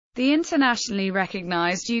The internationally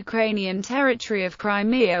recognized Ukrainian territory of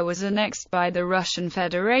Crimea was annexed by the Russian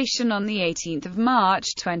Federation on 18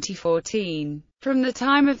 March 2014. From the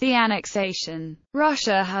time of the annexation,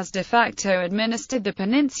 Russia has de facto administered the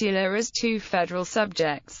peninsula as two federal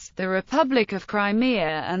subjects, the Republic of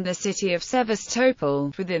Crimea and the city of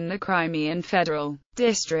Sevastopol, within the Crimean Federal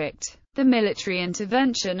District. The military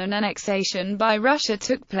intervention and annexation by Russia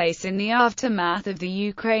took place in the aftermath of the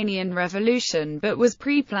Ukrainian Revolution but was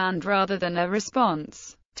pre-planned rather than a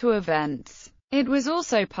response to events. It was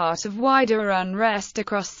also part of wider unrest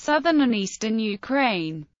across southern and eastern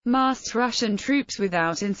Ukraine. Masked Russian troops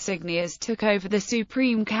without insignias took over the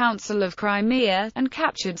Supreme Council of Crimea, and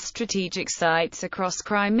captured strategic sites across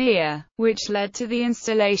Crimea, which led to the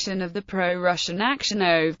installation of the pro-Russian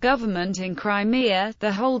Action government in Crimea,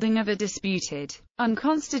 the holding of a disputed,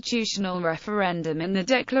 unconstitutional referendum in the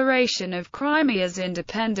declaration of Crimea's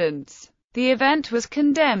independence. The event was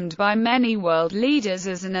condemned by many world leaders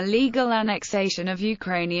as an illegal annexation of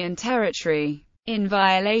Ukrainian territory, in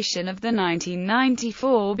violation of the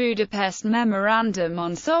 1994 Budapest Memorandum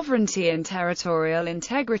on Sovereignty and Territorial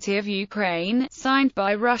Integrity of Ukraine, signed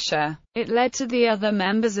by Russia. It led to the other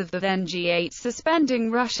members of the then G8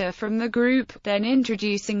 suspending Russia from the group, then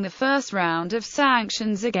introducing the first round of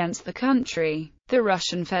sanctions against the country. The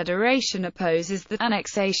Russian Federation opposes the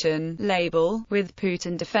annexation label, with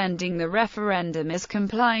Putin defending the referendum as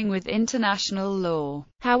complying with international law.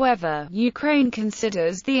 However, Ukraine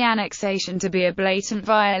considers the annexation to be a blatant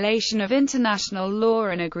violation of international law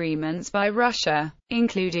and agreements by Russia,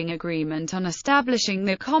 including agreement on establishing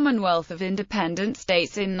the Commonwealth of Independent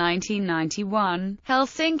States in 1991,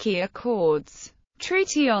 Helsinki Accords,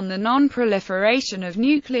 Treaty on the Non-Proliferation of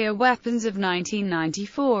Nuclear Weapons of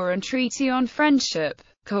 1994 and Treaty on Friendship,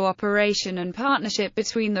 Cooperation and Partnership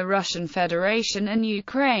between the Russian Federation and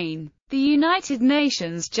Ukraine. The United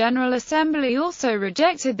Nations General Assembly also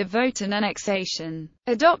rejected the vote on annexation,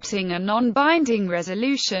 adopting a non-binding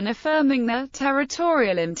resolution affirming the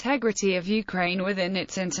territorial integrity of Ukraine within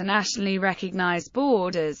its internationally recognized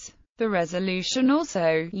borders. The resolution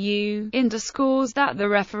also underscores that the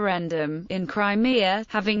referendum in Crimea,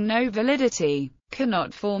 having no validity,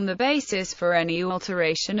 cannot form the basis for any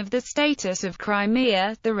alteration of the status of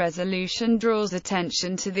Crimea. The resolution draws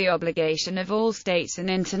attention to the obligation of all states and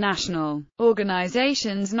international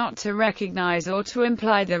organizations not to recognize or to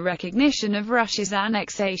imply the recognition of Russia's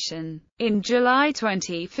annexation. In July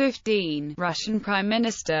 2015, Russian Prime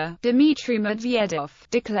Minister Dmitry Medvedev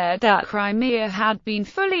declared that Crimea had been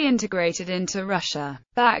fully integrated into Russia.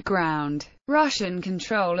 Background: Russian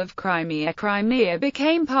control of Crimea. Crimea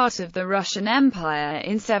became part of the Russian Empire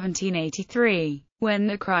in 1783, when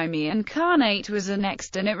the Crimean Khanate was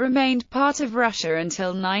annexed, and it remained part of Russia until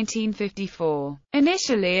 1954.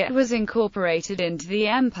 Initially it was incorporated into the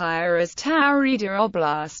empire as Taurida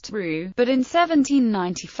Oblast, but in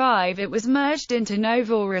 1795 it was merged into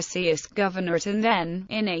Novorossiysk Governorate and then,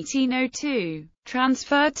 in 1802,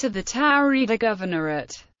 transferred to the Taurida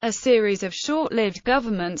Governorate. A series of short-lived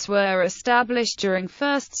governments were established during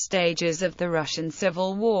first stages of the Russian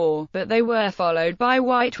Civil War, but they were followed by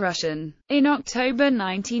White Russian. In October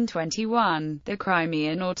 1921, the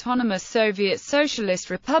Crimean Autonomous Soviet Socialist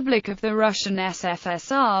Republic of the Russian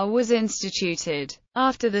SFSR was instituted.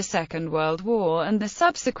 After the Second World War and the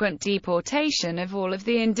subsequent deportation of all of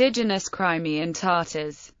the indigenous Crimean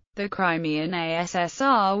Tatars, the Crimean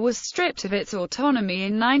ASSR was stripped of its autonomy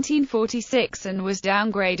in 1946 and was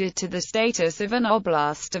downgraded to the status of an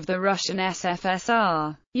oblast of the Russian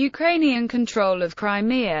SFSR. Ukrainian control of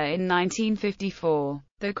Crimea. In 1954,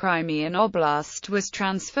 the Crimean Oblast was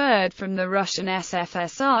transferred from the Russian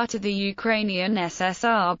SFSR to the Ukrainian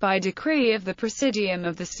SSR by decree of the Presidium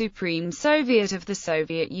of the Supreme Soviet of the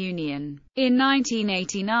Soviet Union. In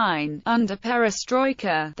 1989, under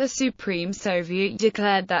Perestroika, the Supreme Soviet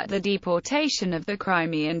declared that the deportation of the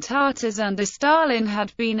Crimean Tatars under Stalin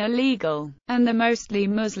had been illegal, and the mostly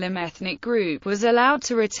Muslim ethnic group was allowed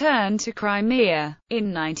to return to Crimea.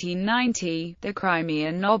 In 1990, the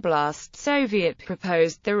Crimean Oblast Soviet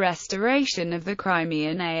proposed the restoration of the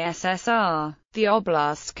Crimean ASSR. The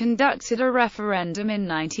oblast conducted a referendum in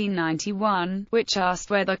 1991, which asked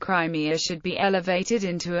whether Crimea should be elevated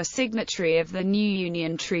into a signatory of the new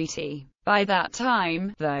Union Treaty. By that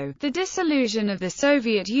time, though, the dissolution of the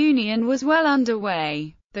Soviet Union was well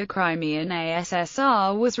underway. The Crimean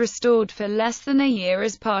ASSR was restored for less than a year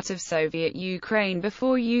as part of Soviet Ukraine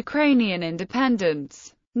before Ukrainian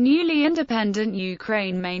independence. Newly independent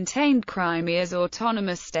Ukraine maintained Crimea's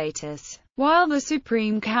autonomous status, while the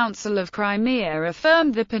Supreme Council of Crimea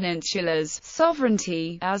affirmed the peninsula's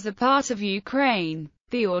sovereignty as a part of Ukraine.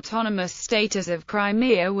 The autonomous status of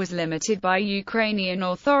Crimea was limited by Ukrainian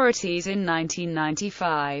authorities in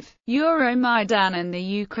 1995. Euromaidan and the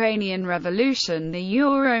Ukrainian Revolution. The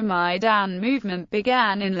Euromaidan movement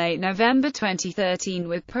began in late November 2013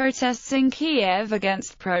 with protests in Kiev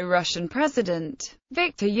against pro-Russian President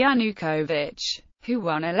Viktor Yanukovych, who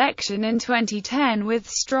won election in 2010 with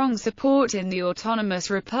strong support in the Autonomous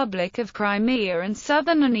Republic of Crimea and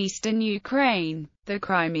southern and eastern Ukraine. The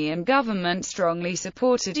Crimean government strongly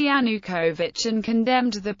supported Yanukovych and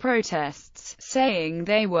condemned the protests, saying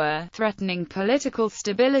they were threatening political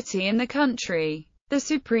stability in the country. The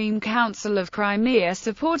Supreme Council of Crimea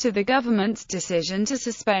supported the government's decision to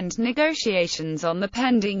suspend negotiations on the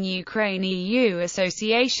pending Ukraine-EU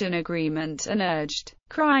association agreement and urged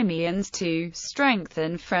Crimeans to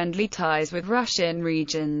strengthen friendly ties with Russian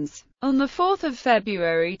regions. On 4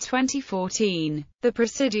 February 2014, the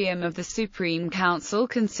Presidium of the Supreme Council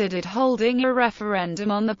considered holding a referendum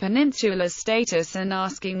on the peninsula's status and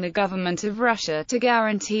asking the government of Russia to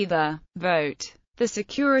guarantee the vote. The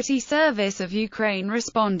Security Service of Ukraine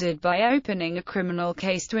responded by opening a criminal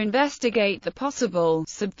case to investigate the possible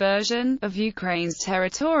subversion of Ukraine's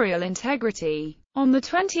territorial integrity. On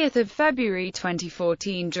 20 February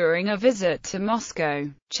 2014, during a visit to Moscow,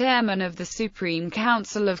 Chairman of the Supreme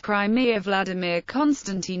Council of Crimea Vladimir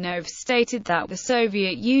Konstantinov stated that the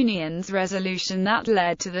Soviet Union's resolution that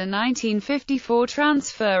led to the 1954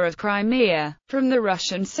 transfer of Crimea from the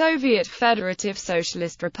Russian Soviet Federative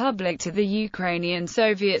Socialist Republic to the Ukrainian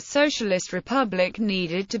Soviet Socialist Republic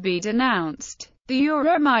needed to be denounced. The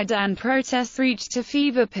Euromaidan protests reached a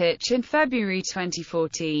fever pitch in February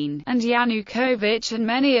 2014, and Yanukovych and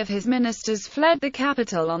many of his ministers fled the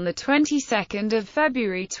capital on the 22nd of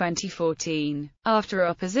February 2014, after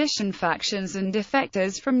opposition factions and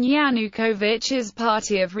defectors from Yanukovych's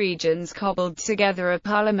Party of Regions cobbled together a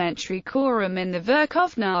parliamentary quorum in the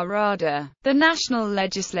Verkhovna Rada. The national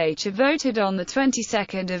legislature voted on the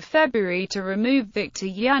 22nd of February to remove Viktor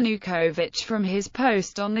Yanukovych from his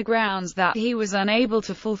post on the grounds that he was unable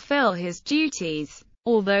to fulfill his duties.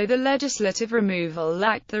 Although the legislative removal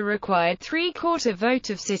lacked the required three-quarter vote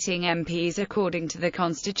of sitting MPs according to the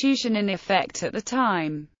constitution in effect at the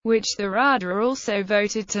time, which the Rada also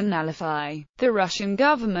voted to nullify, the Russian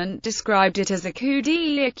government described it as a coup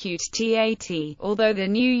d'état, although the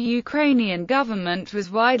new Ukrainian government was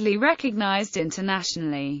widely recognized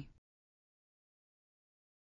internationally.